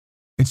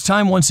It's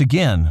time once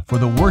again for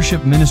the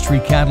Worship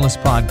Ministry Catalyst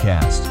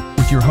podcast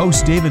with your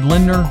hosts David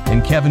Lindner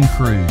and Kevin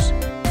Cruz.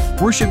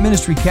 Worship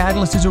Ministry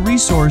Catalyst is a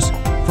resource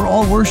for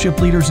all worship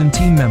leaders and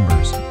team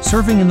members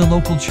serving in the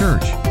local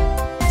church.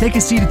 Take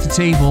a seat at the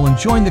table and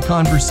join the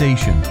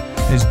conversation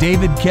as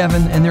David,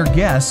 Kevin, and their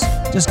guests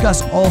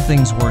discuss all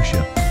things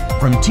worship,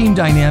 from team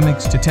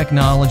dynamics to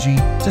technology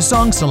to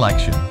song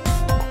selection.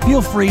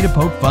 Feel free to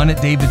poke fun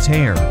at David's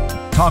hair,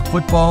 talk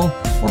football,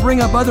 or bring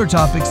up other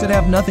topics that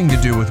have nothing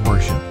to do with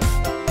worship.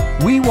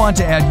 We want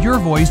to add your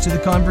voice to the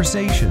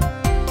conversation.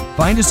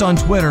 Find us on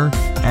Twitter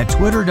at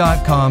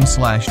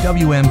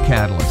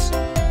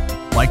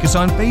twitter.com/WMCatalyst. Like us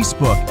on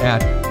Facebook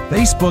at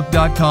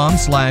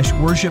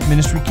facebook.com/Worship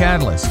Ministry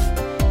Catalyst.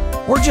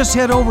 Or just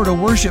head over to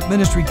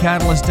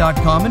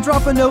worshipministrycatalyst.com and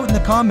drop a note in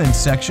the comments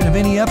section of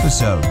any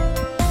episode.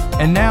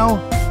 And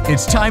now,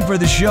 it's time for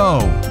the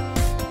show.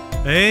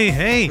 Hey.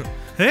 Hey.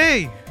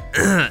 Hey.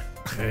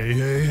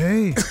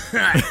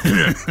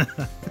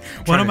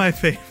 One of my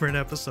favorite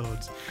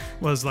episodes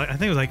was I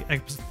think it was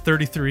episode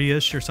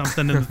 33-ish or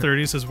something in the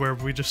 30s is where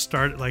we just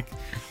started,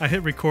 I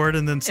hit record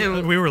and then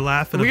we were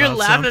laughing about something. We were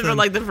laughing for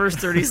the first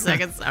 30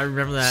 seconds. I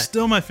remember that.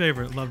 Still my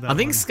favorite. Love that I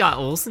think one. Scott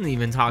Olson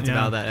even talked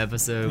about that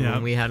episode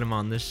when we had him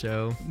on this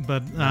show.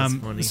 But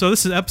so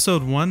this is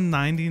episode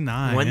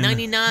 199.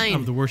 199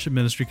 of the Worship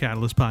Ministry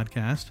Catalyst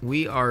podcast.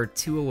 We are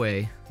 2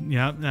 away.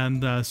 Yeah,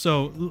 and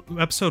so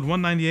episode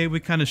 198,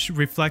 we kind of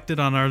reflected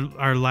on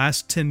our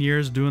last 10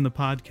 years doing the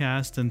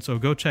podcast, and so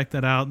go check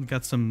that out.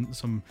 Got some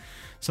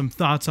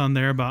thoughts on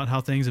there about how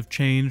things have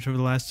changed over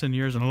the last 10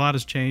 years, and a lot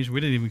has changed.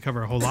 We didn't even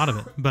cover a whole lot of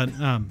it,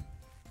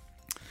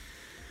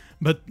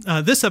 but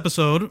this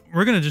episode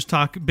we're going to just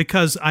talk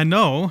because I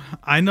know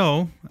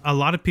a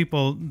lot of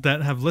people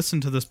that have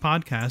listened to this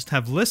podcast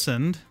have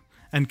listened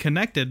and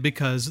connected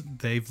because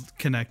they've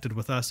connected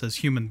with us as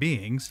human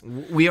beings.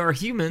 We are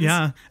humans.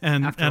 Yeah,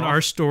 and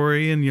our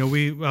story, and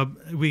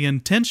we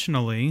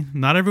intentionally,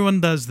 not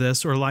everyone does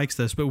this or likes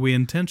this, but we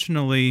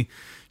intentionally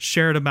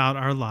shared about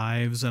our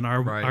lives and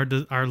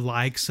our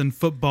likes and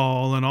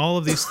football and all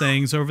of these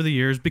things over the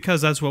years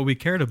because that's what we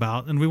cared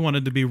about, and we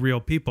wanted to be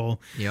real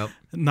people. Yep.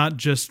 Not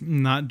just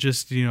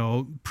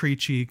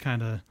preachy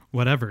kind of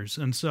whatevers.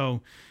 And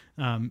so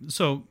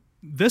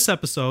this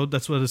episode,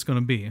 that's what it's going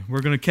to be.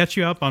 We're going to catch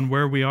you up on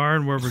where we are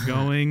and where we're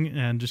going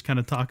and just kind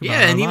of talk about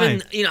our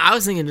life. Even, I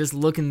was thinking just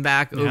looking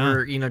back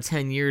over,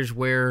 10 years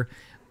where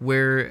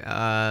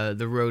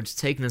the road's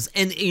taken us.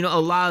 And, a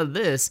lot of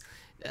this,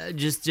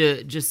 just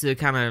to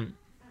kind of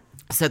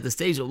set the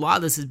stage, a lot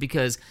of this is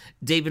because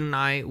David and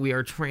I, we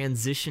are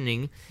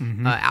transitioning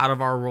out of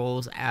our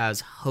roles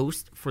as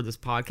hosts for this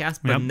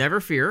podcast, but never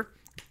fear.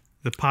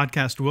 The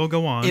podcast will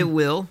go on. It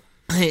will.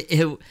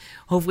 It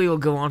hopefully will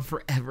go on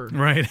forever.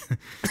 Right.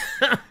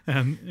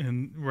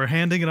 and we're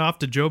handing it off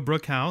to Joe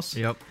Brookhouse.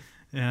 Yep.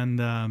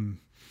 And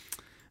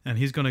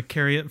he's going to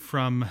carry it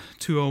from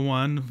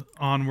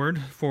 201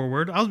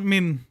 forward. I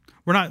mean,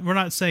 we're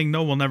not saying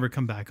no, we'll never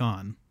come back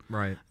on.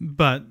 Right.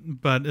 But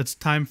it's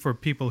time for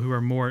people who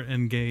are more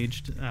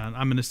engaged.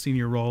 I'm in a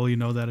senior role, you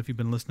know that if you've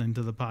been listening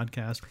to the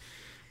podcast.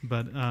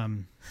 But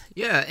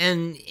yeah,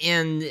 and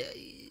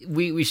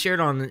we shared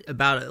on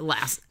about it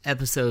last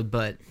episode,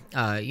 but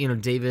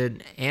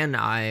David and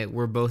I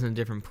were both in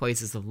different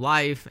places of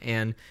life,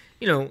 and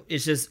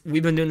it's just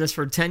we've been doing this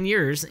for 10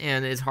 years,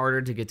 and it's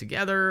harder to get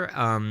together.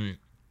 I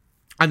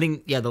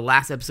think the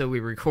last episode we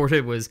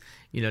recorded was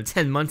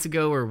 10 months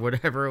ago or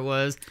whatever it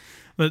was.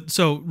 But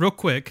so real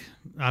quick,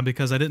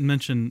 because I didn't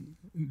mention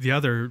the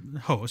other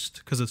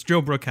host, because it's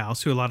Joe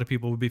Brookhouse, who a lot of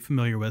people would be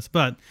familiar with,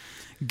 but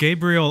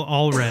Gabriel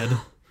Allred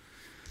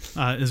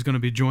is going to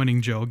be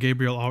joining Joe.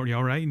 Gabriel, you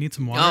all right? You need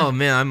some water? Oh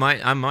man, I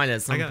might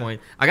at some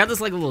point. I got this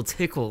a little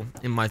tickle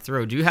in my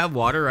throat. Do you have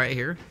water right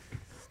here?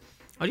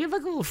 Oh, do you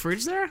have a little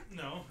fridge there?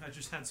 No, I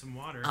just had some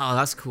water. Oh,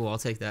 that's cool. I'll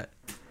take that.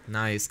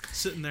 Nice.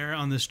 Sitting there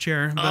on this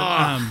chair. But,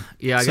 I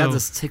got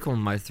this tickle in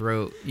my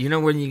throat. You know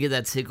when you get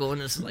that tickle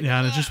and it's like... Yeah,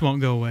 and it just won't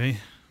go away.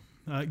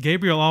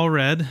 Gabriel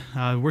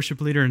Allred,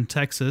 worship leader in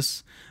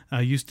Texas,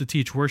 used to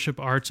teach worship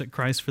arts at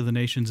Christ for the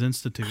Nations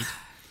Institute.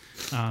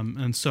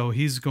 And so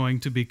he's going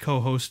to be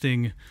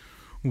co-hosting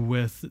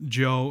with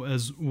Joe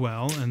as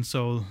well, and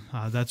so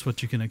that's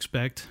what you can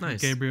expect.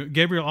 Nice.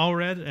 Gabriel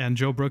Allred and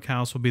Joe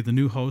Brookhouse will be the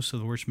new hosts of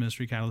the Worship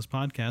Ministry Catalyst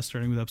podcast,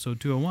 starting with episode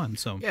 201.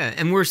 So yeah,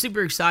 and we're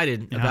super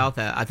excited about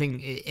that. I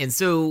think, and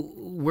so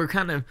we're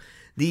kind of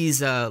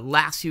these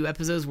last few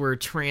episodes we're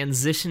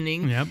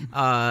transitioning. Yep.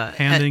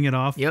 Handing it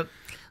off. Yep.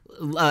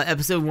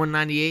 Episode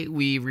 198,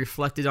 we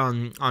reflected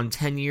on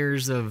 10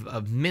 years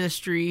of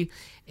ministry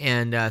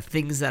and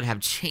things that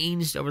have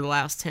changed over the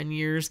last 10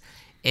 years.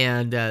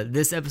 And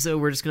this episode,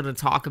 we're just going to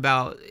talk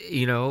about,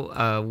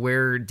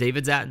 where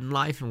David's at in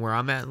life and where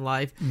I'm at in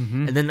life.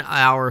 Mm-hmm. And then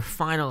our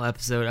final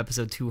episode,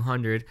 episode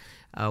 200,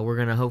 we're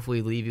going to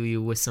hopefully leave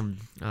you with some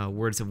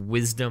words of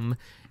wisdom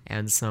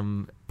and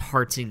some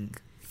parting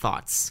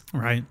thoughts.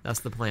 Right.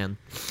 That's the plan.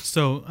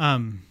 So,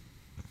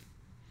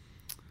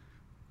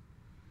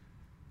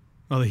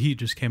 the heat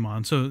just came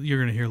on, so you're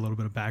going to hear a little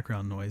bit of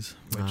background noise,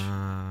 which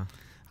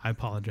I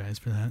apologize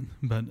for that.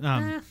 But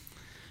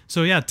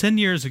so yeah, 10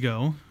 years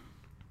ago,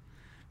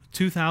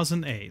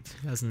 2008.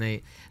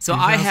 2008. So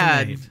 2008. I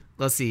had,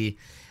 let's see,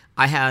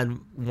 I had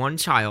one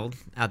child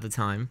at the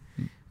time,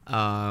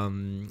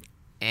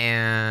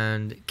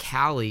 and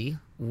Callie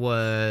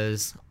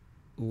was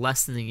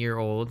less than a year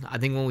old. I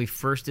think when we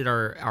first did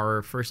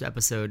our first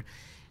episode,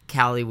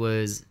 Callie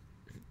was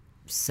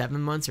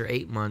 7 months or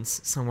 8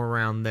 months, somewhere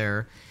around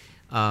there.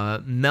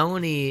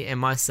 Melanie and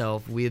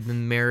myself, we had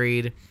been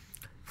married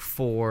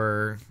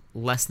for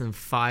less than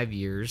 5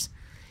 years,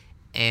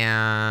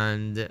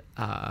 and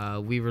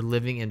we were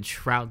living in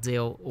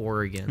Troutdale,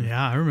 Oregon.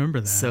 Yeah, I remember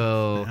that.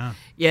 So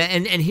yeah,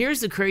 and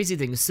here's the crazy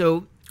thing.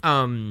 So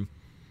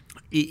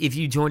if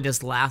you joined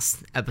us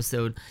last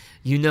episode,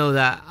 you know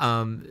that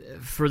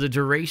for the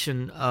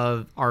duration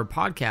of our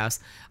podcast,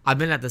 I've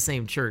been at the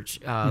same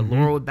church,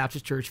 Laurelwood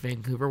Baptist Church,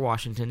 Vancouver,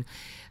 Washington.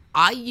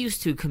 I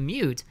used to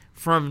commute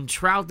from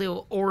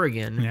Troutdale,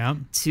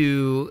 Oregon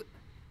to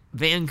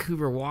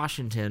Vancouver,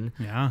 Washington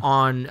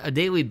on a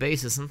daily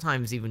basis,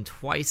 sometimes even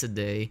twice a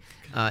day,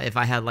 if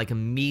I had like a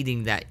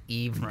meeting that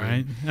evening.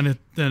 Right, and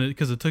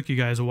because it took you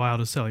guys a while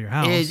to sell your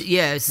house.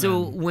 So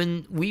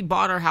when we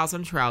bought our house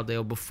in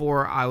Troutdale,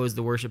 before I was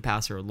the worship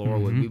pastor at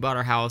Laurelwood, we bought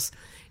our house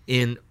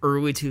in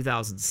early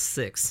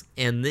 2006,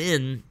 and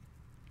then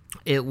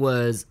it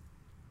was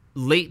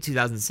late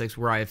 2006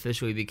 where I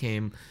officially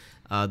became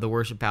the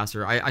worship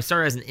pastor. I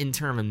started as an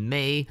intern in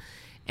May,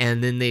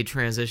 and then they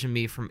transitioned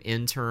me from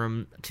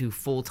interim to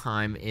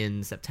full-time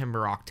in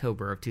September,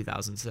 October of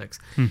 2006.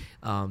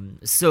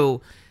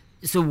 So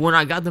when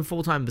I got the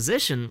full-time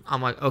position,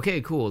 I'm like,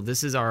 okay, cool.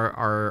 This is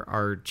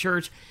our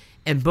church.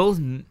 And both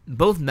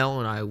Mel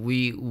and I,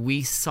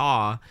 we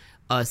saw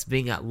us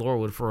being at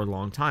Laurelwood for a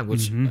long time,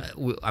 which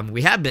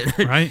we have been.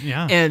 Right,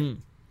 yeah.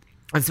 And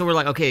so we're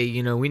like, okay,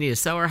 we need to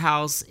sell our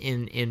house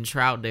in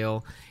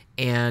Troutdale,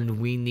 and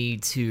we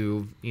need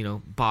to,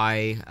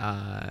 buy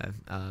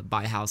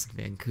a house in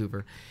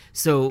Vancouver.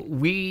 So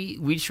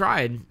we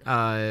tried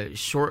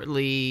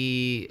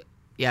shortly.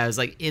 Yeah, it was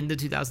like into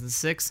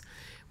 2006.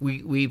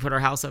 We put our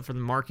house up for the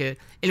market.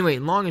 Anyway,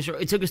 long and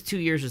short, it took us 2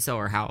 years to sell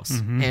our house,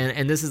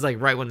 and this is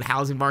like right when the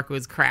housing market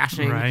was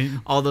crashing. Right.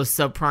 All those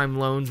subprime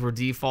loans were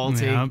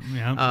defaulting.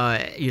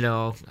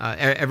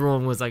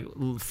 Everyone was like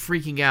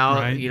freaking out.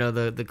 Right.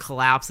 The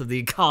collapse of the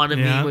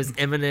economy was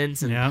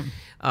imminent. And,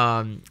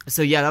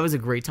 so yeah, that was a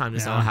great time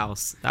to sell a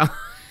house.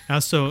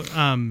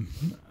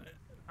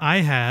 I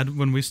had,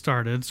 when we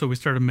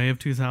started May of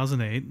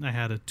 2008. I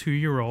had a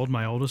 2-year-old.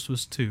 My oldest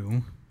was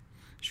 2.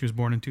 She was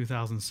born in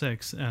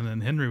 2006, and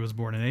then Henry was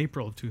born in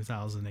April of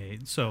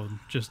 2008, so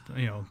just,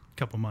 a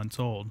couple months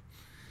old.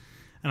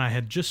 And I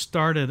had just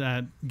started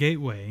at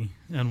Gateway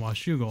and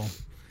Washougal,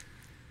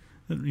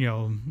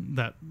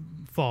 that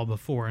fall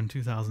before in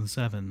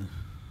 2007.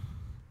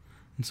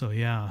 And so,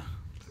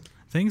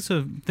 things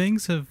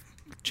have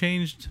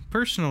changed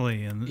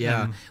personally.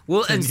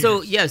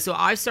 So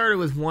I started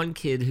with one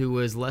kid who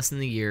was less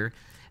than a year.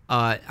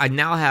 I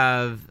now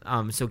have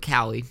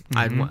Callie.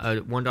 I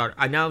had one daughter.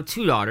 I now have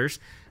 2 daughters.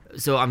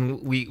 So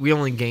we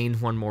only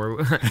gained one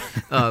more.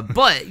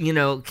 But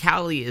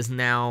Callie is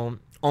now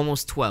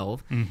almost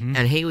 12, and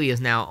Haley is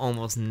now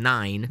almost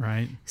 9.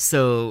 Right.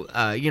 So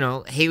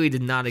Haley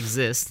did not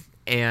exist,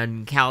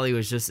 and Callie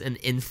was just an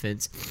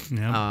infant.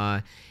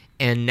 Yep.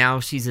 And now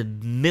she's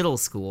in middle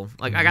school.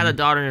 Like I got a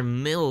daughter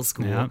in middle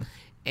school. Yep.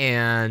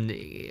 And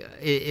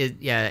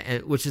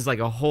which is like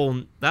a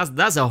whole.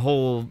 That's a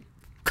whole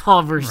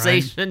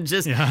conversation. Right.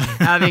 Just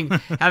having a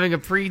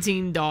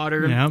preteen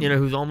daughter,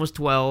 who's almost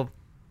 12,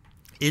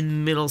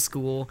 in middle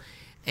school,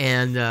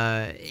 and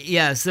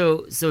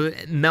so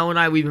Mel and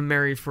I, we've been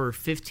married for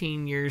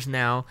 15 years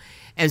now,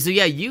 and so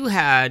you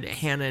had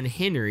Hannah and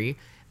Henry,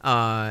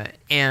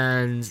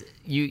 and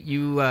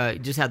you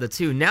just had the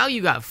 2. Now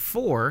you got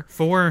 4.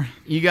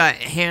 You got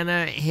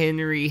Hannah,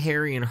 Henry,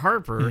 Harry, and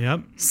Harper.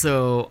 Yep.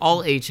 So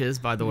all H's,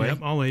 by the way.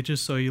 Yep, all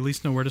H's. So you at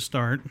least know where to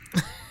start.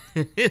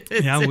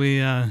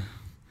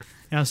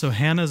 So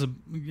Hannah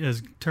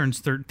turns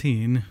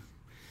 13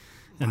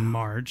 in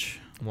March.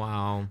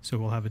 Wow. So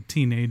we'll have a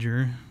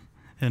teenager.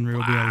 Henry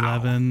will be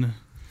 11.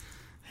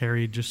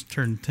 Harry just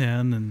turned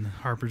 10, and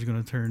Harper's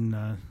going to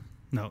turn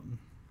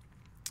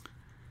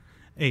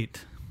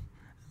 8.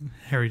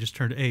 Harry just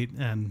turned 8,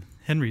 and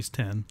Henry's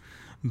 10,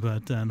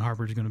 and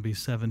Harper's going to be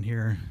 7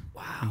 here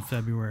in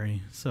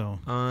February. So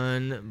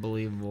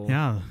unbelievable.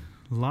 Yeah,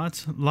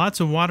 lots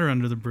of water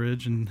under the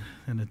bridge in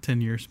a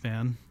 10-year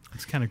span.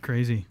 It's kind of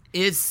crazy.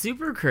 It's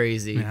super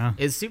crazy. Yeah.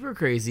 It's super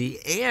crazy.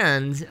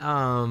 And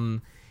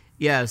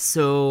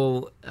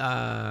so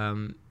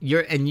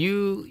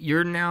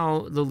you're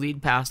now the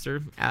lead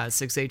pastor at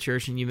 6A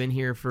Church, and you've been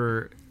here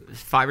for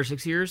 5 or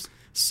 6 years?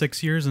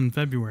 6 years in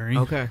February.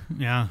 Okay.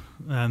 Yeah.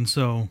 And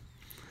so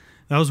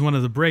that was one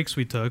of the breaks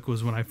we took,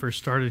 was when I first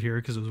started here,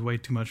 because it was way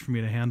too much for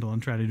me to handle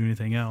and try to do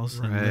anything else.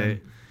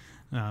 Right.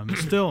 And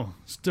still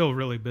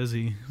really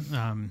busy.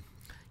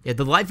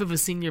 The life of a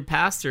senior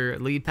pastor,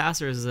 lead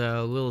pastor, is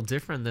a little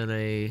different than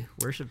a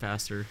worship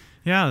pastor.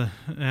 Yeah,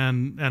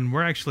 and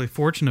we're actually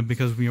fortunate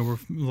because we're a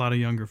lot of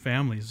younger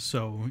families,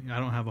 so I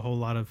don't have a whole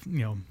lot of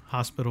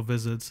hospital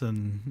visits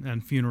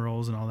and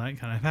funerals and all that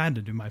kind of. I've had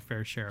to do my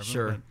fair share of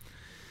Sure. it.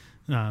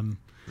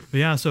 But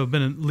yeah, so I've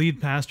been a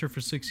lead pastor for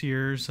 6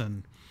 years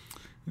and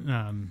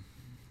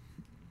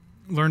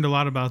learned a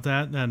lot about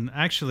that. And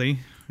actually,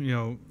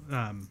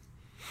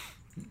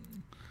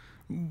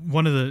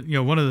 one of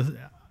the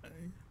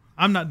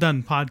I'm not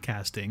done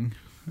podcasting.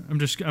 I'm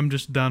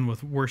just done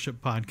with worship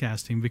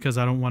podcasting because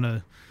I don't want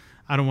to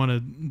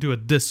do a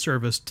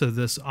disservice to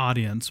this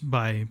audience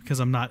because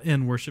I'm not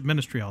in worship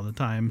ministry all the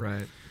time,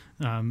 Right.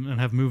 And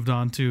have moved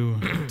on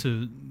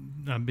to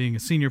being a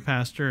senior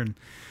pastor. And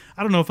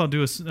I don't know if I'll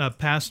do a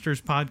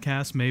pastor's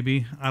podcast,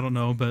 maybe. I don't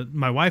know, but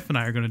my wife and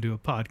I are going to do a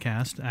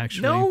podcast,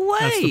 actually. No way!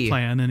 That's the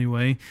plan,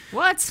 anyway.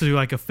 What? To do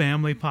like a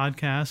family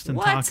podcast and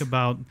What? talk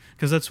about,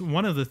 because that's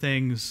one of the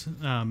things,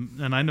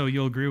 and I know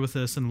you'll agree with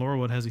this, and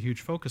Laurelwood has a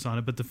huge focus on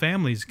it, but the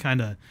family's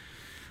kind of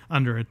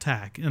under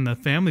attack, and the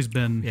family's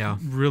been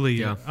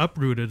really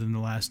uprooted in the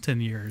last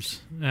 10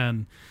 years,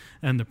 and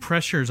the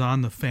pressures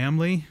on the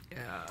family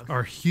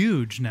are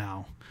huge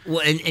now.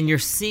 Well, and you're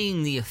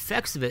seeing the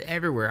effects of it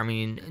everywhere. I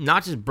mean,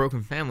 not just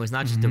broken families,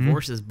 not just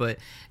divorces, but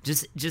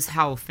just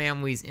how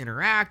families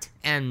interact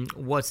and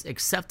what's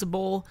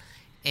acceptable.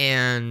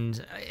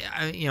 And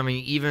I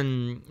mean,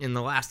 even in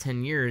the last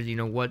 10 years,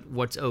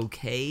 what's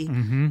okay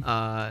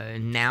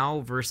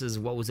now versus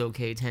what was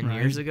okay 10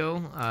 years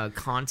ago,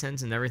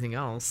 content and everything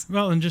else.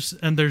 Well,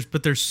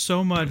 there's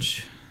so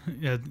much,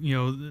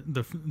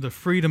 the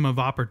freedom of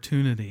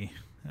opportunity,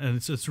 and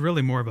it's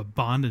really more of a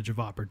bondage of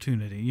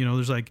opportunity.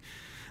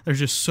 There's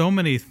just so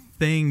many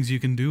things you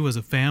can do as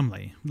a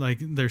family. Like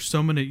there's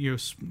so many, you're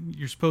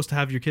supposed to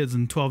have your kids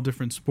in 12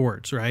 different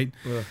sports, right?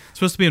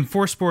 Supposed to be in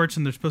 4 sports,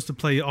 and they're supposed to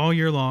play all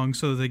year long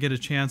so that they get a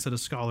chance at a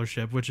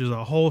scholarship, which is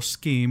a whole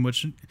scheme,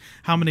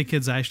 how many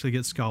kids actually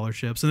get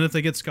scholarships? And if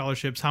they get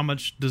scholarships, how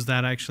much does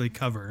that actually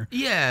cover?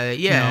 Yeah.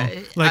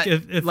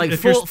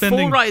 If you're spending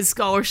full ride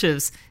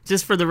scholarships,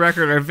 just for the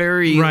record, are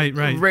very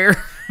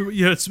rare.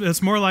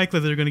 It's more likely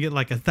they're going to get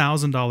like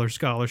 $1,000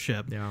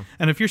 scholarship. Yeah.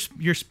 And if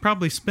you're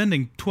probably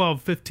spending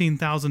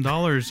 $12,000-$15,000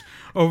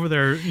 over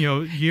their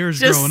years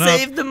Just growing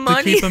save up the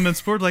money. to keep them in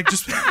sport, like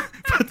just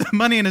put the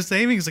money in a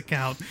savings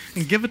account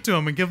and give it to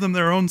them and give them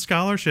their own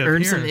scholarship.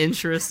 Earn Here. some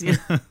interest. Yeah.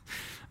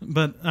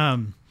 But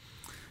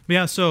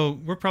yeah, so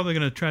we're probably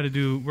going to try to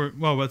do.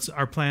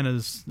 Our plan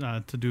is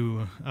to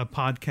do a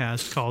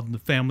podcast called the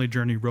Family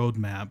Journey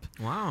Roadmap.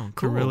 Wow,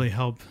 cool. To really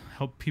help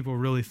people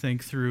really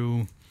think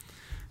through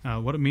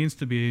what it means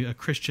to be a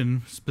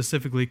Christian,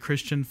 specifically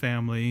Christian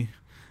family.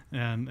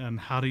 And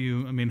how do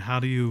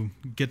you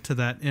get to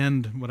that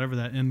end, whatever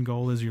that end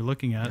goal is you're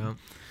looking at,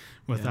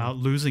 without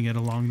losing it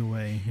along the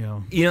way?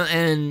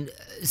 And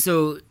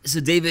so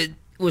David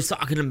was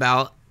talking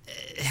about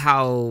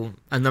how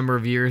a number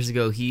of years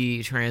ago he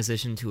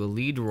transitioned to a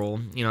lead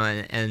role,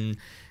 and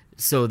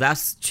so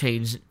that's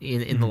changed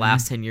in the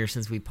last 10 years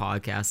since we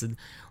podcasted.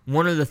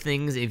 One of the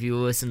things, if you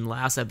listen to the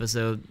last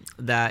episode,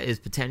 that is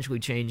potentially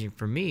changing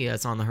for me,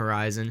 that's on the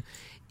horizon,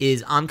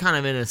 is I'm kind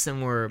of in a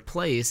similar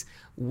place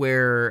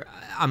where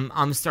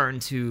I'm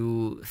starting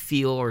to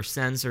feel or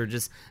sense or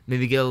just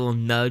maybe get a little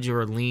nudge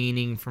or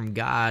leaning from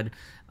God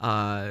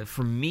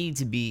for me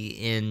to be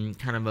in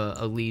kind of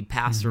a lead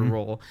pastor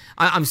role.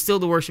 I'm still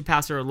the worship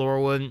pastor at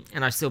Laurelwood,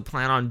 and I still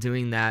plan on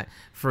doing that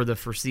for the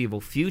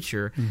foreseeable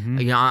future.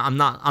 I'm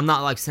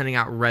not like sending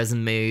out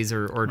resumes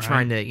or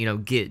trying to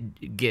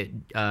get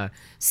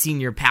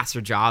senior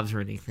pastor jobs or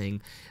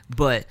anything,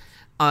 but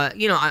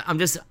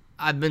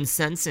I've been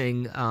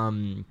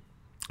sensing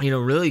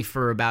really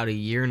for about a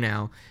year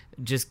now,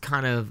 just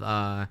kind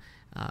of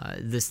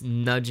this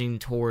nudging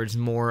towards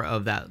more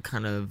of that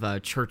kind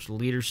of church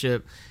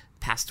leadership,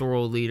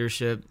 pastoral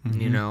leadership,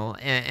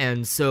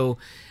 and so,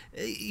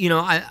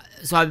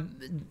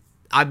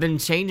 I've been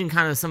changing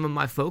kind of some of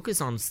my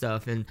focus on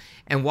stuff, and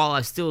while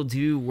I still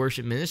do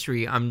worship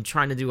ministry, I'm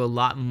trying to do a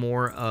lot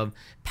more of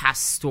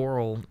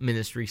pastoral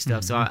ministry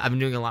stuff. So I've been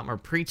doing a lot more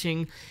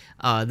preaching.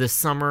 This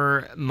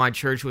summer, my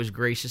church was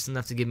gracious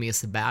enough to give me a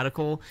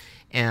sabbatical,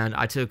 and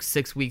I took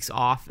 6 weeks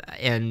off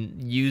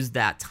and used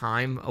that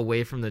time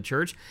away from the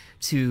church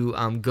to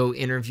go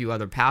interview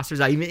other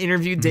pastors. I even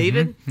interviewed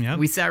David. Yep.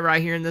 We sat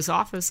right here in this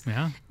office,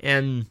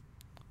 and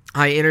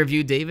I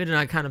interviewed David, and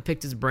I kind of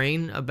picked his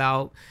brain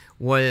about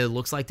what it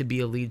looks like to be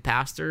a lead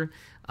pastor.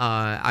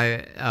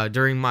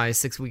 During my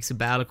 6-week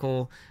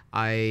sabbatical,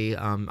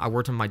 I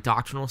worked on my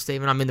doctrinal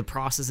statement. I'm in the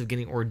process of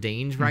getting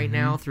ordained right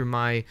now through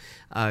my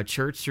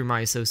church, through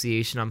my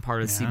association. I'm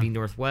part of CB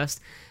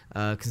Northwest,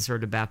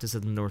 Conservative Baptist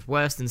of the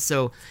Northwest, and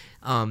so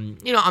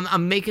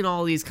I'm making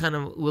all these kind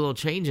of little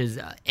changes,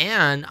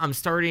 and I'm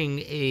starting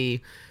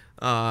in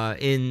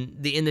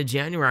the end of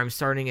January, I'm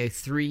starting a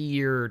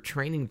 3-year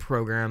training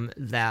program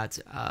that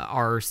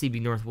our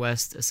CB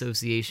Northwest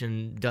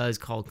Association does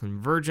called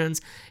Convergence.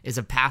 It's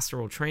a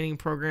pastoral training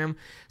program.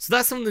 So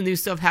that's some of the new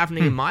stuff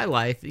happening in my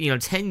life.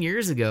 10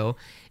 years ago,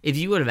 if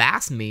you would have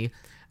asked me,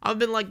 I would have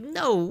been like,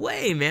 no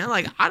way, man.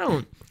 Like, I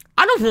don't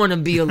I don't want to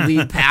be a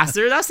lead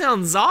pastor. That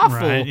sounds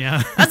awful. Right,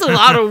 yeah. That's a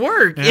lot of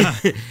work.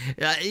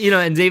 Yeah.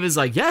 And David's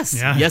like, yes,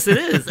 Yeah. yes, it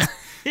is.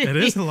 It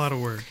is a lot of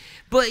work.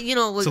 But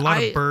It's a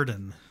lot of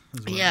burden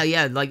as well.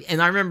 Yeah. Like,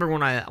 and I remember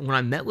when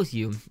I met with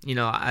you,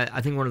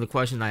 I think one of the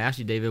questions I asked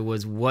you, David,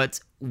 was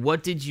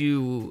what did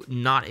you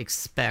not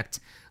expect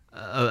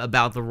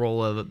about the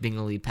role of being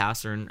a lead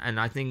pastor? And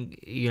I think,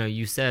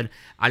 you said,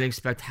 I didn't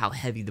expect how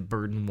heavy the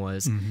burden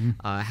was,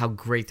 how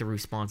great the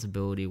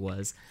responsibility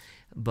was.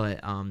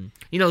 But,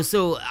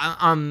 so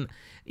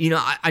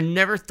I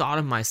never thought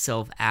of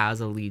myself as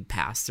a lead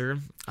pastor.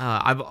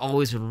 I've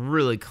always been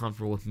really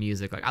comfortable with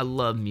music. Like, I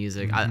love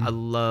music. I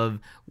love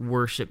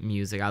worship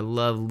music. I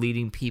love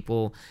leading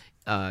people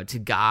to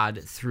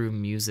God through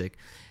music.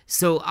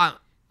 So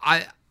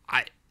I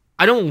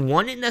don't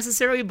want it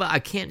necessarily, but I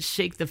can't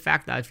shake the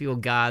fact that I feel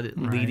God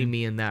leading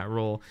me in that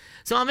role.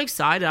 So I'm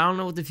excited. I don't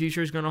know what the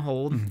future is going to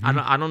hold.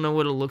 I don't know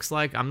what it looks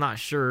like. I'm not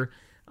sure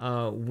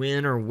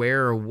when or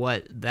where or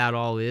what that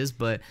all is,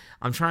 but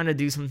I'm trying to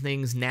do some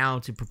things now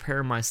to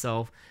prepare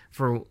myself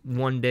for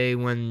one day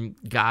when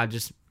God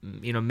just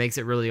makes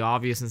it really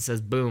obvious and says,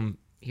 boom,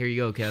 here you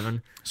go,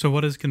 Kevin. So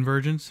what is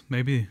Convergence?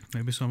 Maybe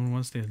someone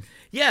wants to.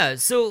 Yeah,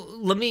 so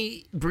let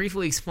me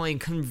briefly explain.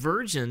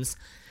 Convergence,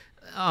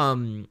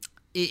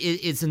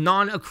 it's a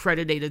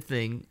non-accredited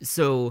thing.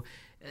 So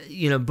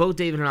both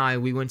David and I,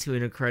 we went to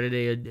an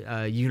accredited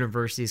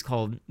university.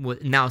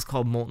 Now it's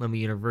called Multnomah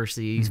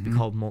University. It used to be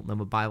called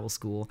Multnomah Bible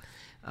School,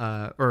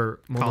 or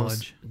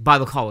College.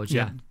 Bible College.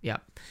 Yeah.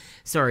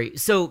 Sorry.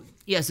 So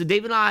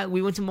David and I,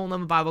 we went to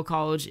Multnomah Bible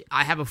College.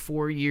 I have a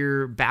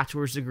 4-year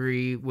bachelor's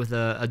degree with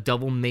a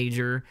double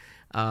major.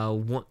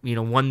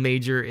 One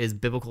major is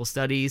biblical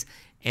studies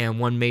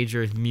and one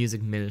major is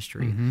music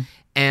ministry.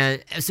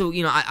 And so,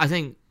 I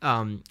think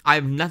I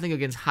have nothing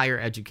against higher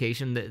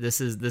education.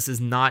 This is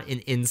not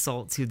an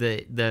insult to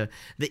the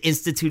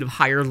Institute of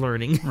Higher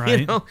Learning,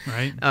 right?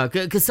 Right.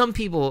 Because some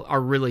people are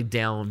really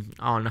down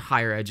on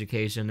higher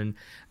education, and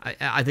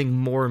I think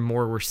more and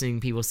more we're seeing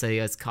people say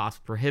it's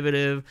cost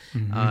prohibitive,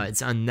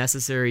 it's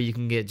unnecessary. You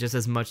can get just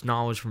as much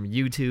knowledge from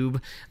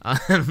YouTube.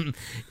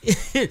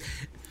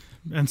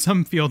 In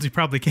some fields, you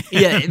probably can.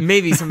 Yeah,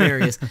 maybe some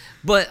areas,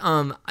 but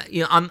I'm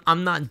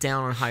not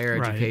down on higher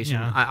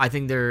education. Right, I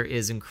think there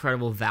is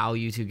incredible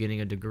value to getting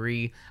a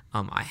degree.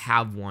 I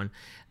have one.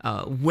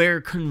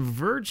 Where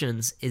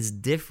Convergence is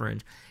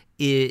different,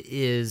 it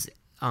is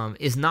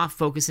not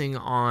focusing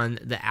on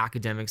the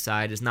academic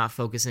side. It's not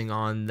focusing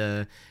on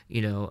the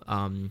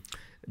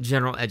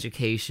general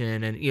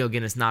education, and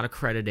again, it's not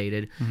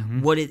accredited.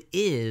 What it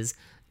is,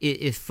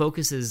 it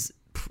focuses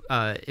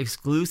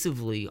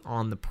exclusively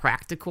on the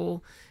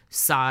practical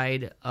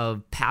side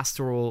of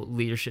pastoral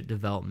leadership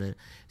development.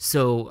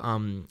 So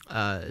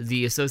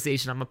the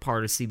association I'm a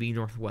part of, CB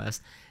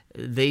Northwest,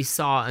 they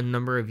saw a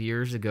number of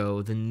years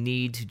ago the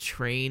need to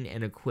train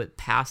and equip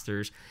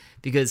pastors,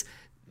 because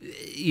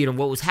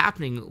what was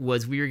happening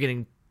was we were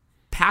getting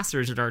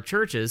pastors at our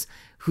churches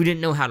who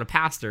didn't know how to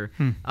pastor,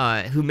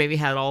 who maybe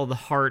had all the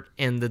heart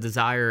and the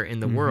desire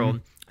in the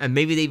world, and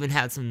maybe they even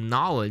had some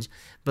knowledge,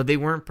 but they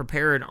weren't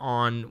prepared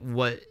on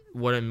what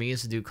it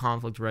means to do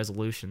conflict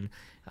resolution.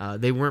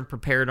 They weren't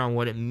prepared on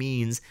what it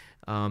means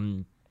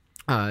to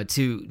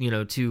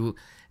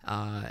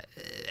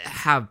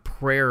have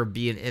prayer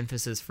be an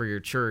emphasis for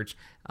your church.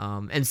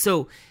 And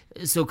so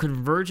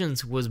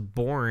Convergence was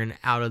born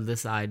out of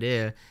this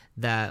idea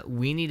that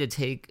we need to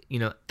take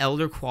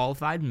elder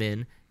qualified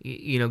men,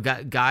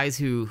 guys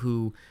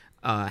who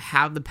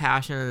have the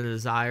passion and the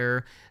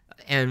desire.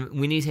 And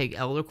we need to take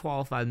elder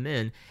qualified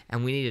men,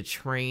 and we need to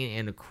train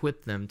and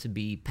equip them to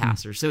be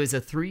pastors. So it's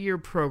a 3-year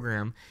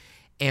program,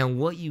 and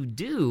what you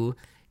do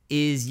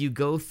is you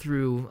go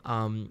through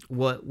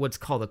what's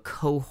called a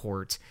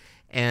cohort.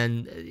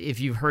 And if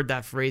you've heard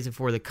that phrase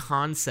before, the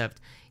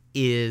concept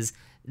is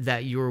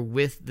that you're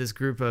with this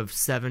group of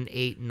 7,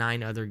 8,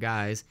 9 other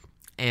guys,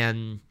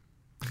 and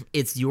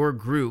it's your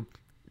group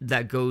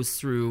that goes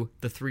through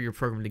the 3-year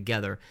program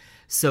together.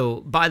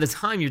 So by the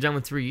time you're done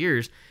with 3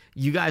 years,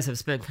 you guys have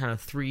spent kind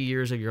of 3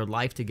 years of your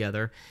life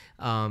together,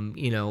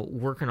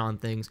 working on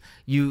things.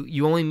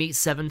 You only meet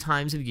 7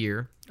 times a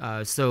year.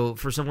 So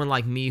for someone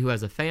like me who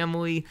has a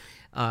family,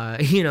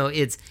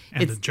 it's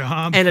a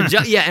job and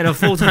a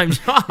full-time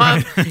job.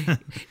 Right.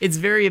 It's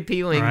very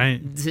appealing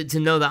Right. to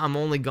know that I'm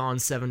only gone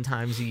 7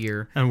 times a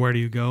year. And where do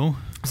you go?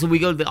 So we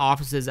go to the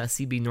offices at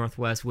CB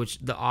Northwest, which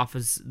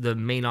the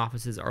main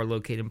offices are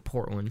located in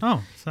Portland.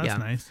 Oh, so that's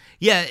nice.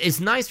 Yeah, it's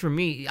nice for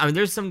me. I mean,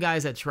 there's some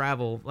guys that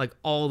travel like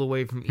all the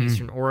way from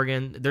Eastern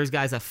Oregon. There's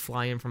guys that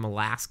fly in from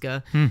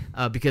Alaska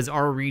because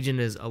our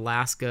region is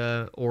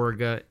Alaska,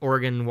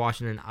 Oregon,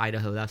 Washington,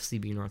 Idaho. That's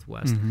CB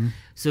Northwest.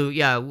 So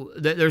yeah,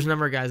 there's a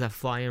number of guys that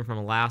fly in from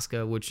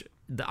Alaska, which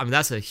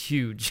that's a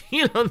huge,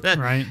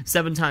 Right.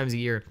 7 times a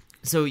year.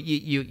 So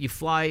you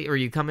fly, or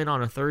you come in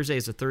on a Thursday.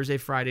 It's a Thursday,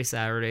 Friday,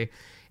 Saturday,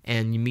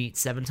 and you meet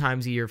 7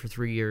 times a year for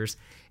 3 years.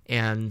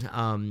 And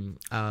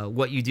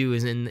what you do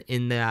is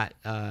in that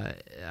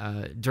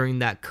during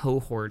that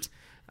cohort,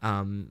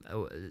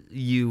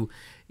 You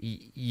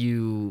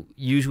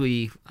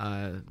usually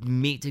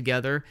meet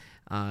together.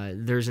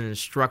 There's an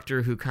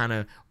instructor who kind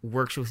of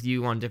works with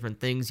you on different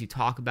things. You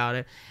talk about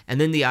it. And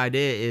then the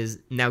idea is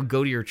now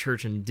go to your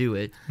church and do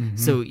it.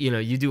 So,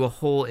 you do a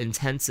whole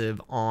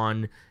intensive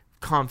on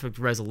conflict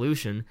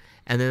resolution.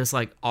 And then it's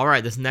like, all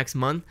right, this next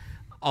month,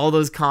 all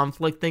those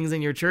conflict things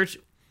in your church,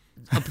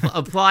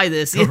 apply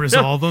this. Go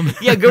resolve them.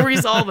 Yeah, go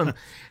resolve them.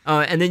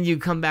 And then you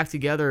come back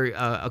together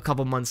a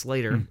couple months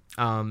later.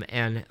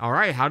 And all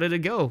right, how did it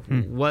go?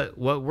 What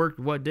worked?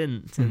 What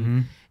didn't?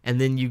 And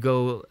then you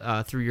go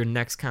through your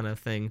next kind of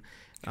thing.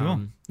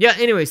 Cool. Yeah.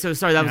 Anyway, so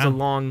sorry that was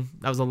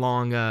a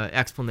long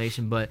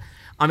explanation, but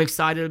I'm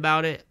excited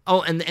about it.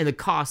 Oh, and the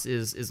cost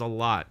is a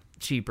lot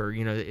cheaper.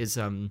 It's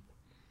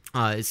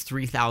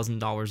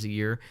 $3,000 a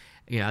year.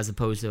 As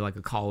opposed to like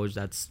a college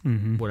that's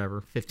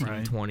whatever,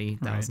 15,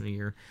 20,000 a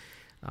year.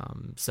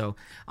 So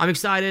I'm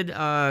excited.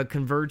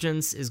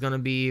 Convergence is going to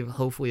be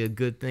hopefully a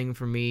good thing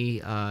for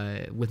me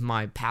with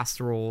my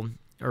pastoral,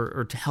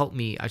 or to help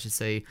me, I should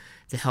say,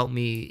 to help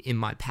me in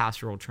my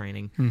pastoral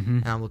training.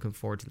 And I'm looking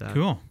forward to that.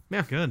 Cool.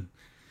 Yeah. Good.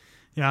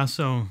 Yeah,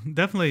 so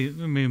definitely,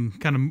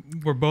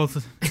 we're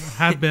both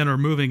have been or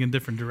moving in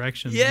different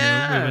directions.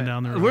 Yeah. Moving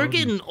down the road. We're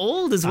getting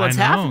old is what's I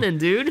know. happening,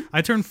 dude.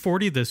 I turned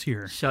 40 this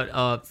year. Shut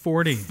up.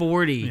 40.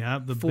 40. Yeah.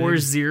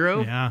 40?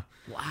 Yeah.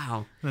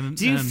 Wow. And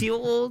Do you feel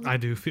old? I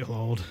do feel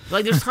old.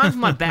 Like there's times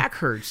when my back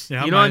hurts.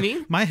 Yeah, you know what I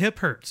mean? My hip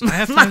hurts. I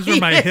have times where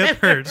my hip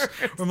hurts.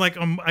 Where I'm like,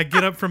 I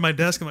get up from my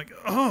desk, I'm like,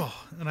 oh,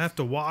 and I have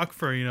to walk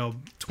for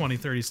 20,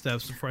 30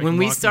 steps before I can When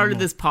we walk started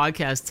normal. this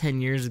podcast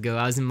 10 years ago,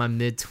 I was in my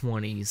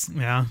mid-20s.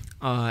 Yeah.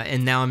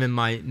 And now I'm in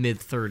my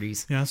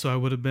mid-30s. Yeah, so I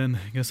would have been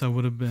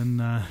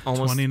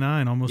Almost-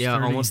 29, almost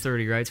 30. Almost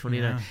 30, right?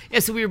 29. Yeah,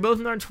 so we were both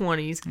in our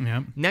 20s.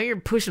 Yeah. Now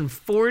you're pushing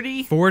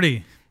 40?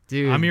 40.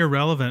 Dude. I'm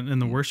irrelevant in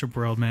the worship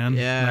world, man.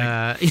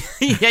 Yeah.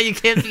 Yeah, you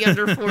can't be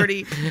under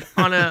 40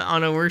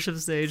 on a worship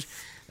stage.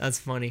 That's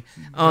funny.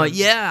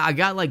 Yeah, I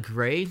got like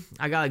gray.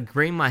 I got like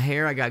gray in my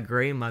hair. I got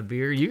gray in my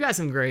beard. You got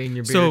some gray in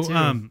your beard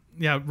too.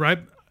 Yeah, right.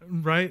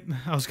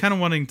 I was kind of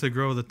wanting to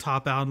grow the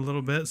top out a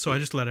little bit, so I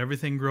just let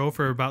everything grow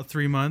for about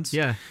 3 months.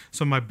 Yeah.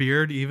 So my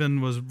beard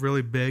even was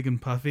really big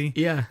and puffy.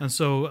 Yeah. And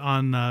so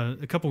on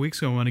a couple weeks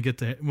ago,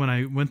 when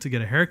I went to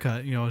get a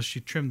haircut,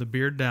 she trimmed the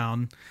beard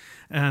down.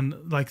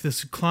 And like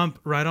this clump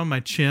right on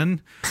my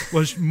chin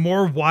was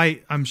more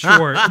white, I'm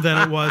sure,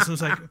 than it was. I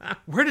was like,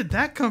 where did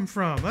that come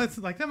from?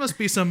 That must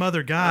be some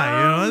other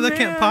guy. That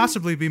can't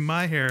possibly be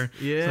my hair.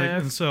 Yeah.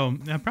 And so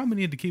I probably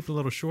need to keep it a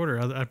little shorter.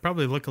 I'd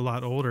probably look a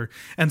lot older.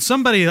 And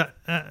somebody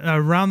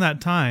around that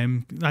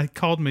time,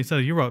 called me and said,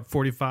 you're about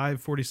 45,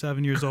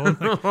 47 years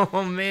old. Like,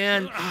 Oh,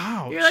 man.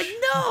 ouch. You're like,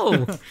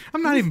 no.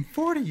 I'm not even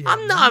 40 yet.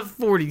 I'm not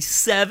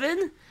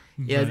 47.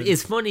 Yeah,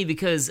 it's funny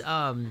because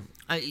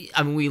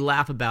I mean, we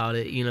laugh about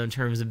it, in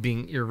terms of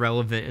being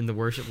irrelevant in the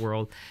worship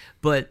world.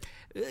 But,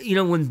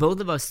 when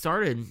both of us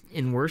started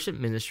in worship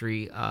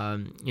ministry,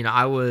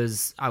 I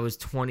was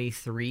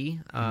 23,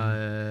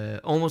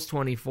 almost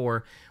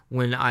 24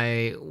 when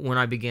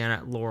I began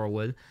at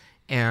Laurelwood.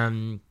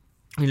 And,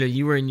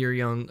 you were in your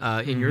your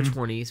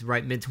 20s,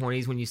 right?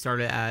 Mid-20s when you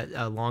started at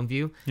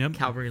Longview, Yep.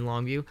 Calvary in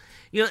Longview.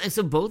 And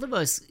so both of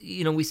us,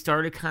 we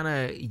started kind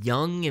of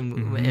young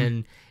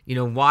and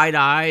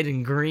wide-eyed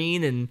and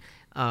green, and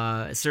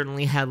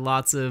certainly had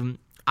lots of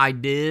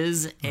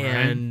ideas,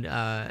 and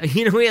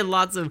we had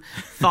lots of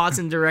thoughts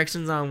and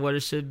directions on what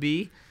it should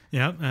be.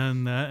 Yep,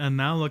 and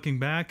now looking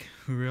back,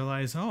 we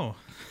realize,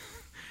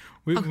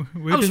 we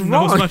was didn't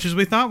know as wrong. much as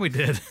we thought we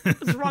did.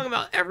 What's wrong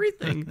about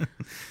everything?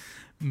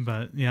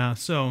 But yeah,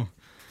 so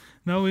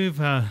no,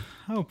 I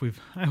hope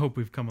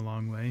we've come a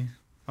long way.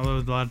 Although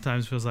a lot of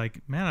times it feels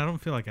like, man, I don't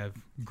feel like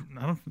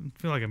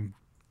I'm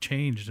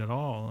changed at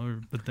all.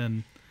 But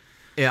then,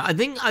 Yeah, I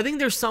think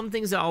there's some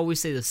things that always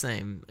stay the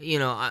same.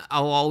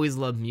 I'll always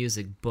love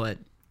music, but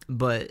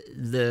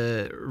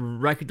the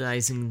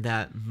recognizing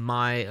that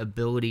my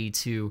ability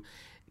to,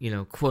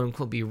 quote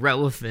unquote, be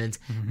relevant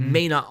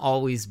may not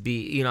always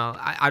be.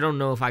 I don't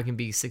know if I can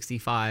be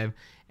 65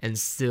 and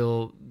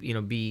still,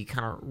 be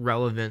kind of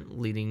relevant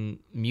leading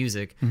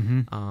music.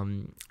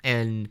 And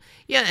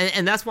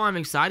that's why I'm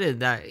excited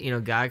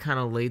that, God kind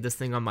of laid this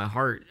thing on my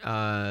heart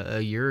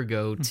a year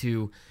ago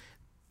to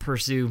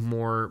pursue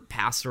more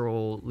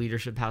pastoral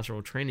leadership,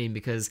 pastoral training,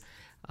 because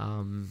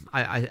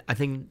I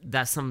think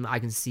that's something I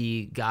can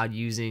see God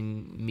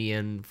using me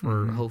in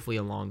for hopefully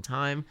a long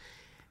time.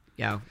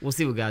 Yeah, we'll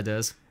see what God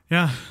does.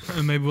 yeah,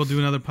 and maybe we'll do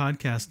another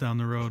podcast down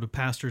the road, a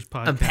pastor's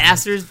podcast. A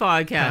pastor's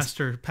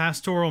podcast.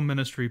 Pastoral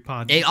ministry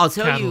podcast. Hey, I'll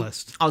tell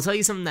Catalyst.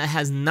 you something that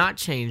has not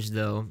changed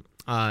though.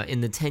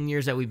 In the 10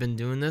 years that we've been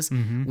doing this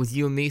with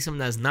you and me, something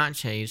that's not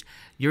changed.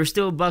 You're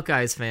still a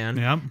Buckeyes fan,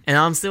 Yep. and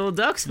I'm still a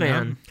Ducks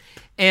fan. Yep.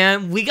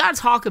 And we got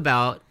to talk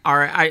about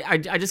I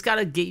just got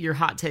to get your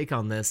hot take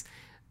on this.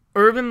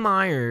 Urban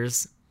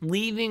Myers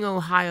leaving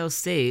Ohio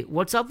State.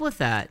 What's up with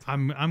that?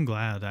 I'm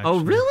glad, actually. Oh,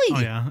 really?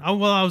 Oh, yeah.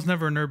 Well, I was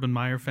never an Urban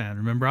Meyer fan.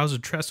 Remember, I was a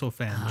Tressel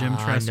fan, Jim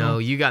Tressel. No,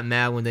 you got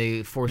mad when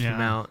they forced him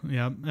out.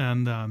 Yep.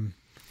 And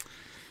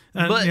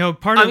But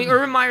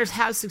Urban Meyer's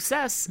had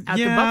success at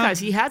the Buckeyes.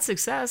 He had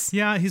success.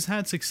 Yeah, he's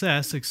had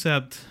success,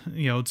 except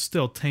it's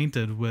still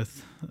tainted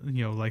with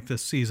like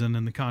this season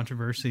and the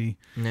controversy.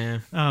 Yeah.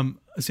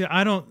 See,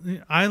 I'm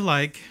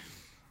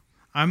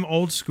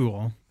old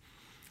school,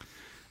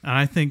 and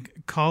I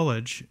think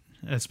college,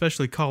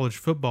 especially college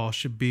football,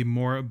 should be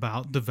more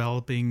about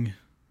developing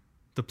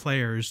the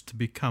players to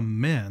become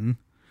men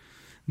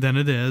than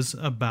it is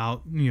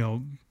about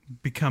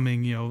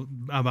becoming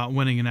about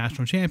winning a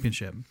national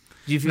championship.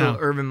 Do you feel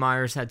Urban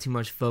Meyer's had too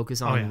much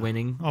focus on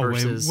winning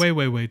versus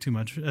way too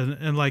much?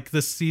 And like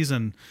this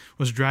season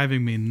was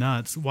driving me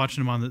nuts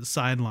watching him on the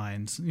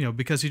sidelines,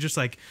 because he's just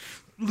like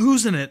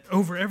losing it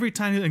over every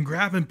time and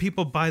grabbing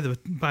people by the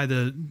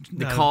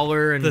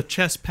collar and the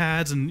chest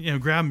pads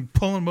and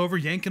pulling them over,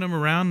 yanking them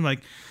around. Like,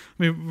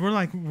 I mean,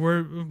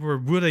 we're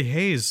Woody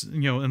Hayes,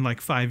 in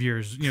like 5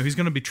 years. He's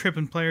going to be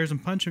tripping players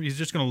and punching. He's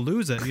just going to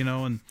lose it,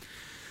 and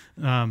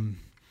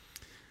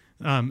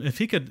if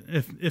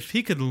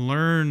he could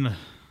learn, a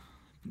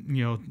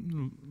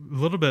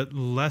little bit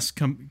less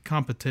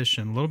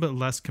competition, a little bit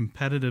less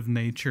competitive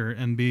nature,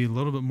 and be a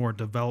little bit more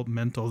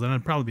developmental, then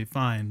I'd probably be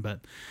fine. But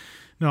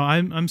no,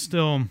 I'm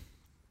still,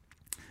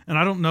 and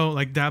I don't know,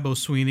 like Dabo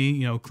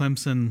Swinney,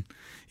 Clemson.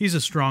 He's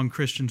a strong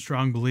Christian,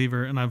 strong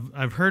believer, and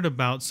I've heard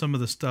about some of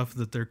the stuff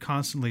that they're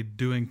constantly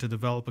doing to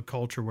develop a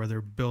culture where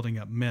they're building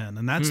up men,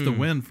 and that's the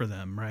win for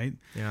them, right?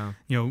 Yeah.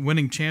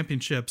 Winning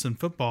championships in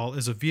football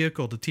is a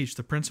vehicle to teach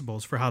the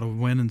principles for how to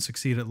win and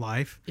succeed at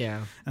life.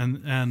 Yeah.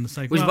 And it's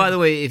like, by the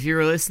way, if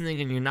you're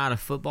listening and you're not a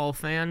football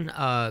fan,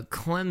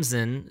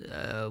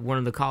 Clemson, one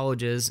of the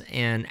colleges,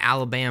 and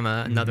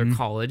Alabama, another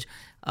college.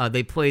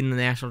 They played in the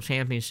national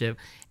championship,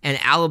 and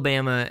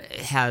Alabama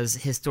has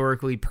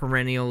historically,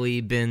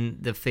 perennially been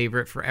the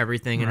favorite for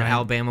everything, and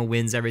Alabama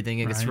wins everything.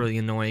 It gets really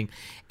annoying.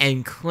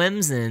 And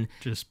Clemson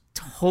just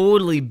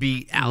totally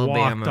beat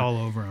Alabama. Walked all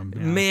over them.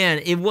 Yeah.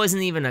 Man, it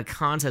wasn't even a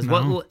contest.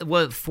 No.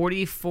 What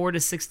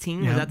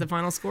 44-16? Was that the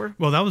final score?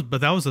 Well,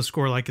 that was the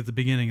score like at the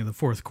beginning of the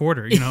fourth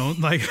quarter,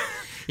 like.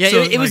 Yeah,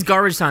 so, it was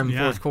garbage time in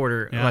fourth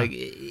quarter. Yeah.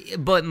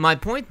 But my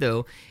point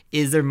though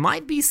is there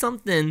might be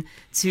something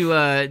to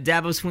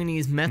Dabo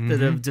Swinney's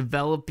method of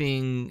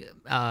developing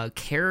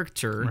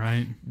character,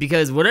 right?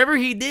 Because whatever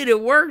he did,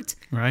 it worked.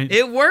 Right,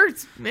 it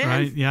worked, man.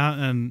 Right,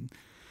 yeah,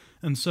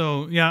 and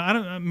so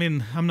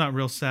I'm not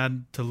real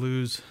sad to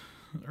lose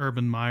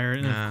Urban Meyer,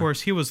 and of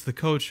course he was the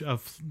coach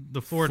of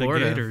the Florida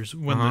Gators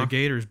when the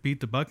Gators beat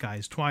the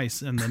Buckeyes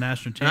twice in the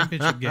national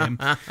championship game.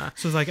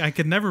 So it's like I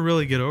could never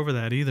really get over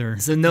that either.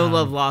 So no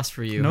love lost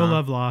for you. No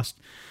love lost.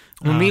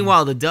 Well,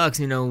 meanwhile, the Ducks,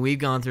 we've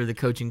gone through the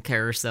coaching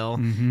carousel.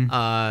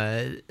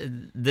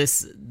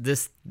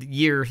 This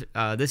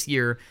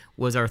year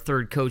was our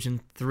third coach in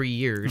 3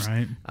 years.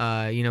 Right.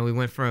 We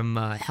went from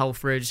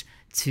Helfrich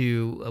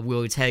to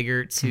Willie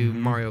Taggart to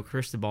Mario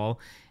Cristobal.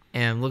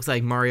 And looks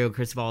like Mario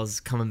Cristobal is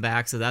coming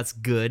back, so that's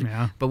good.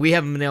 Yeah. But we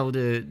haven't been able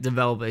to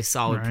develop a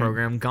solid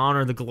program. Gone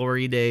are the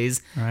glory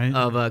days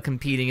of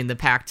competing in the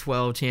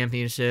Pac-12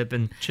 championship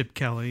and Chip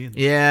Kelly.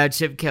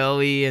 Chip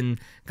Kelly, and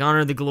gone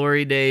are the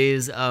glory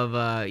days of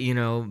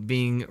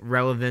being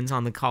relevant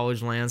on the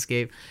college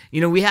landscape.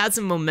 We had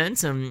some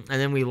momentum,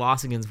 and then we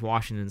lost against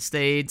Washington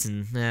State,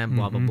 and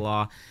blah blah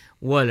blah,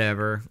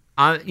 whatever.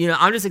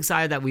 I'm just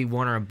excited that we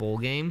won our bowl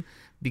game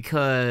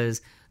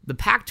because the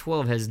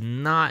Pac-12 has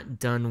not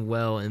done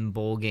well in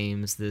bowl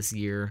games this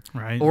year,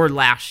 or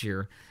last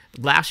year.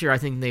 Last year, I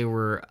think they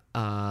were.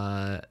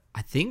 I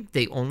think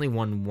they only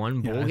won one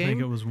bowl game. I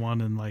think it was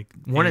 1 in 1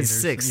 in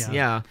 6,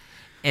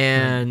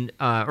 and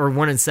or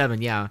 1 in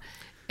 7, yeah.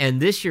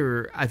 And this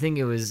year, I think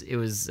it was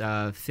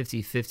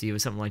 50-50. It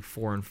was something like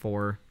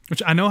 4-4.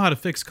 Which I know how to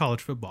fix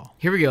college football.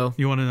 Here we go.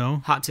 You want to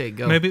know? Hot take,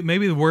 go.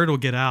 Maybe the word will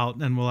get out,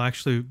 and we'll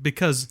actually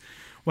because.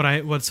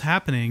 What's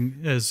happening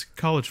is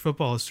college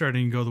football is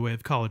starting to go the way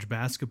of college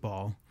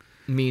basketball.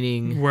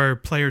 Meaning? Where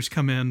players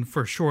come in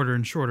for shorter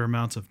and shorter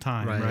amounts of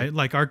time, right?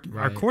 Like our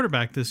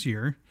quarterback this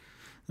year,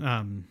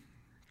 Dwayne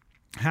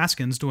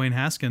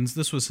Haskins,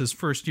 this was his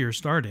first year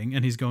starting,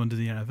 and he's going to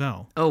the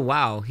NFL. Oh,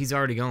 wow. He's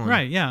already going.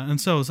 Right, yeah.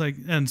 And so it's like,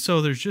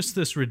 there's just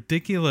this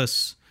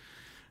ridiculous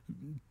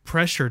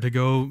pressure to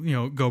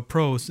go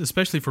pros,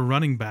 especially for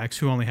running backs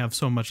who only have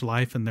so much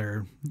life in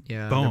their bones,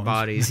 their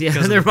bodies.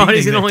 Their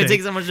bodies can only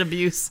take so much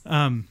abuse.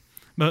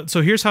 But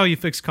so here's how you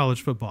fix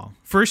college football.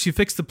 First, you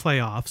fix the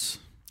playoffs.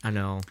 I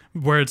know,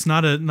 where it's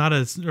not a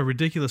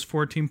ridiculous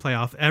 4-team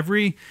playoff.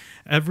 Every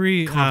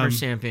conference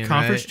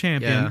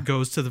champion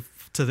goes to the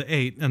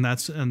 8, and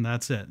that's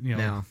it.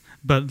 No.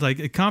 But like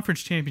a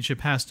conference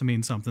championship has to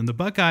mean something. The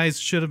Buckeyes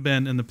should have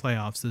been in the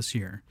playoffs this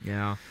year.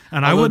 Yeah,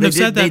 and I wouldn't have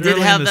said that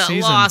early in the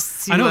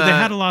season. I know they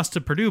had a loss to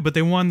Purdue, but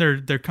they won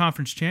their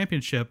conference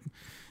championship,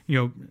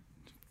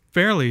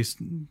 fairly,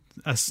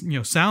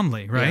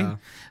 soundly, right? Yeah.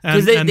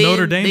 And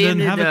Notre Dame didn't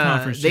have a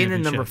conference championship. They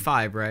ended number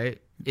 5,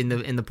 right? In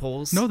the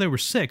polls. No, they were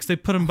 6. They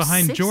put them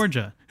behind 6?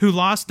 Georgia, who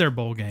lost their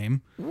bowl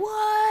game.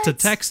 What? To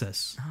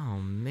Texas. Oh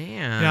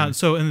man. Yeah.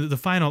 So in the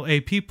final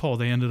AP poll,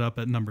 they ended up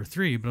at number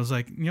 3. But I was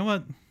like, you know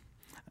what?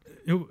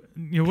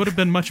 it would have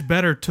been much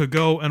better to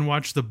go and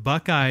watch the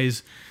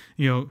Buckeyes.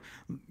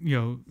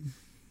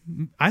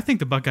 I think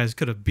the Buckeyes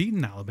could have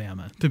beaten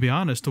Alabama. To be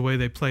honest, the way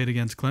they played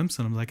against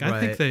Clemson, I'm like,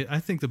 I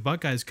think the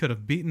Buckeyes could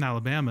have beaten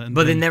Alabama,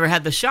 but they never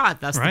had the shot.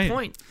 That's the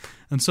point.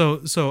 And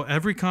so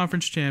every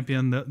conference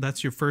champion,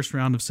 that's your first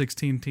round of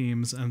 16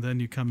 teams, and then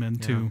you come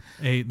into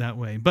 8 that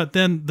way. But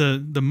then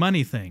the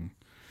money thing.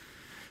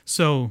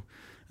 So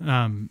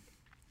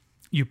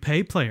you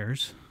pay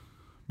players,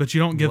 but you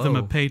don't give them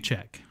a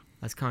paycheck.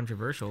 That's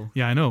controversial.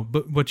 Yeah, I know.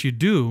 But what you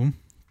do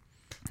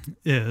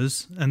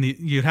is, and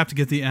you'd have to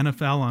get the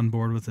NFL on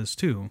board with this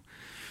too,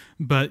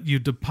 but you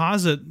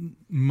deposit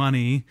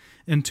money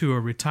into a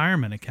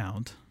retirement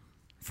account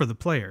for the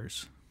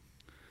players,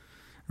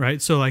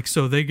 right? So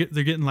they're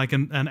getting like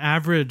an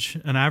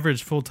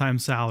average full-time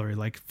salary,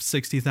 like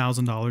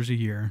 $60,000 a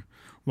year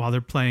while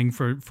they're playing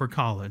for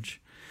college.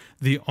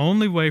 The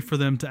only way for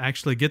them to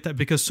actually get that,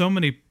 because so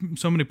many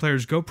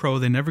players go pro,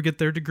 they never get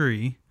their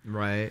degree.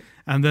 Right.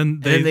 And then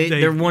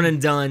they're one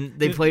and done.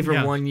 They play for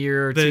 1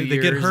 year or 2 years. They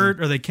get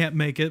hurt or they can't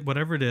make it,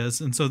 whatever it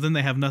is. And so then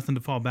they have nothing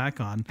to fall back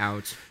on.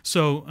 Ouch.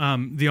 So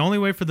the only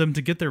way for them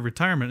to get their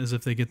retirement is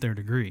if they get their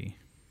degree.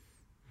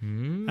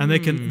 And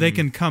they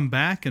can come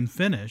back and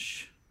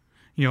finish,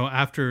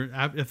 after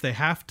if they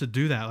have to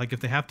do that, like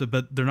if they have to,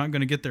 but they're not going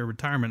to get their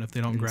retirement if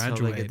they don't graduate.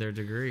 Until they get their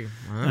degree.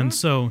 Huh? And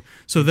so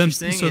then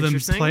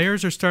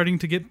players are starting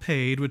to get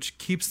paid, which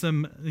keeps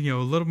them, a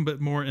little bit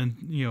more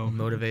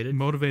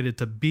motivated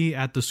to be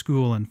at the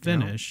school and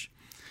finish.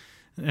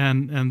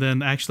 And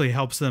then actually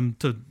helps them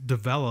to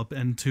develop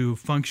into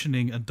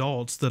functioning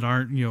adults that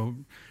aren't,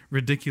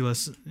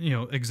 ridiculous,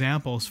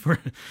 examples for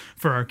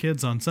our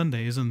kids on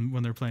Sundays and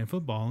when they're playing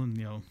football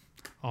and,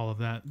 all of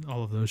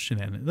those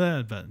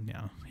shenanigans. But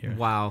here.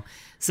 Wow.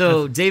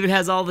 So David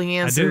has all the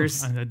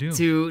answers I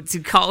do.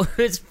 to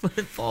college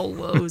football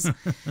woes.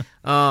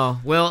 Oh,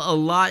 well, a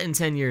lot in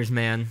 10 years,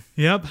 man.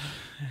 Yep.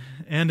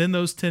 And in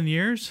those 10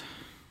 years,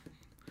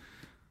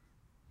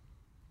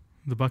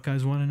 the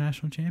Buckeyes won a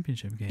national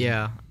championship game.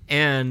 Yeah.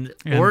 And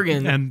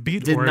Oregon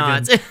beat did Oregon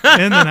not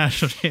in the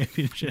national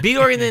championship. Beat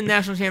Oregon in the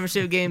national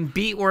championship game.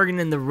 Beat Oregon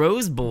in the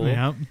Rose Bowl.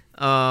 Yep.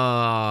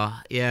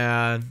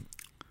 Yeah.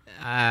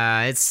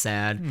 It's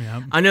sad.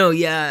 Yep. I know.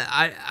 Yeah.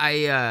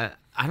 I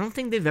don't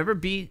think they've ever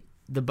beat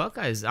the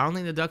Buckeyes. I don't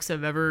think the Ducks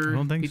have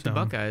ever beat the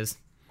Buckeyes.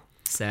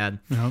 Sad.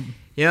 Yep.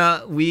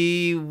 Yeah,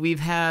 we've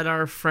had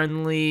our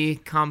friendly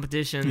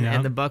competition,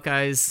 and the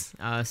Buckeyes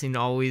seem to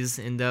always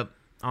end up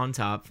on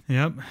top.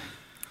 Yep.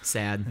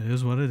 Sad. It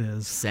is what it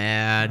is.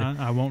 Sad.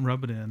 I won't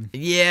rub it in.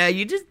 Yeah,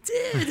 you just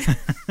did.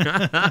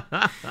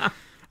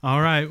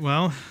 All right.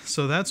 Well,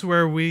 so that's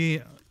where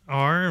we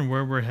are and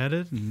where we're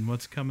headed and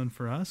what's coming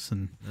for us.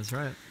 And that's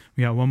right.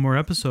 We got one more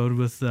episode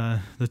with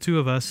the two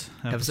of us.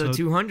 Episode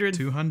 200.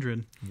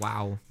 200.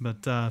 Wow.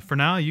 But for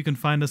now, you can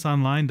find us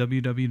online,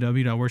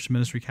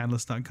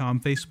 www.worshipministrycatalyst.com,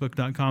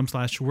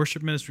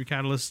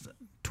 facebook.com/worshipministrycatalyst,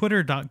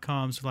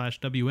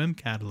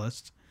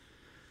 twitter.com/WMCatalyst.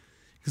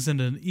 You can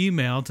send an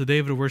email to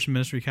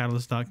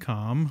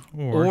david@worshipministrycatalyst.com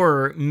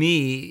or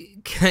me,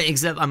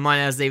 except I might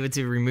ask David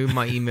to remove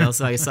my email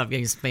so I can stop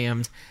getting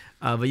spammed.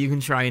 But you can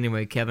try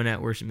anyway,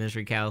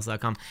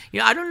 Kevin@worshipministrycatalyst.com.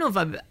 I don't know if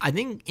I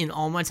think in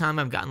all my time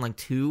I've gotten like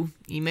 2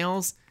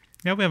 emails.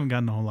 Yeah, we haven't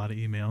gotten a whole lot of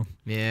email.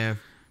 Yeah.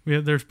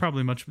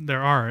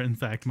 There are, in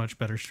fact, much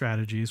better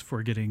strategies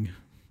for getting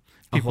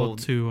people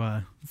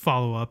to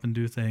follow up and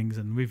do things,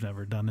 and we've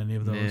never done any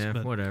of those. Yeah,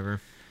 but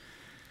whatever.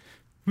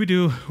 We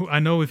do. I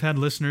know we've had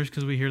listeners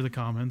because we hear the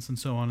comments and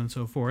so on and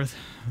so forth.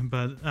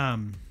 But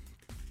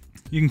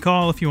you can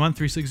call if you want,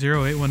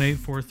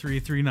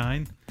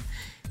 360-818-4339.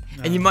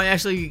 And you might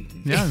actually,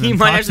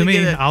 talk to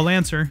me. I'll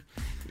answer.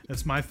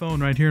 It's my phone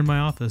right here in my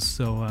office,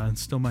 so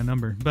it's still my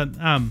number. But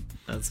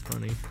that's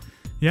funny.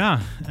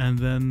 Yeah, and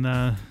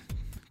then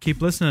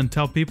keep listening.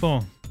 Tell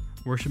people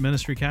Worship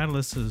Ministry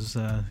Catalyst is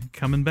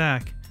coming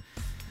back.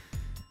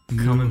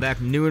 Coming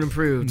back new and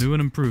improved. New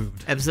and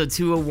improved. Episode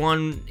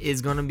 201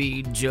 is going to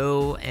be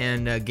Joe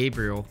and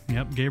Gabriel.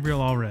 Yep, Gabriel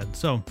Allred.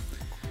 So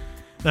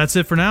that's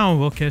it for now.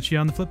 We'll catch you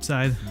on the flip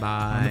side.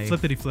 Bye. On the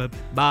flippity flip.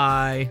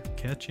 Bye.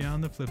 Catch you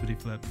on the flippity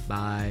flip.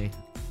 Bye.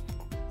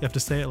 You have to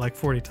say it like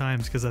 40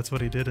 times because that's what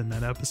he did in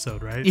that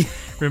episode, right?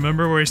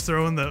 Remember where he's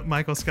throwing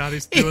Michael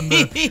Scotty's doing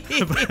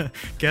the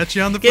catch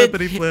you on the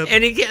flippity flip.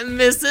 And he kept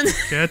missing.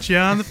 Catch you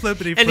on the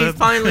flippity flip. And he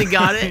finally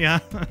got it. Yeah.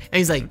 And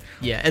he's like,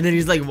 yeah. And then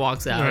he's like,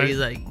 walks out. Right. He's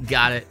like,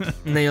 got it.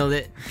 Nailed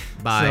it.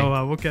 Bye.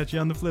 So we'll catch you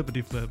on the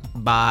flippity flip.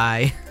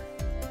 Bye.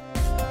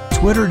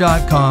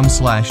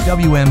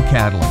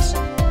 Twitter.com/WMCatalyst.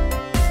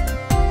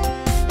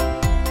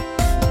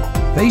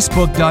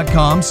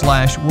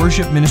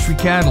 Facebook.com/Worship Ministry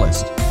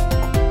Catalyst.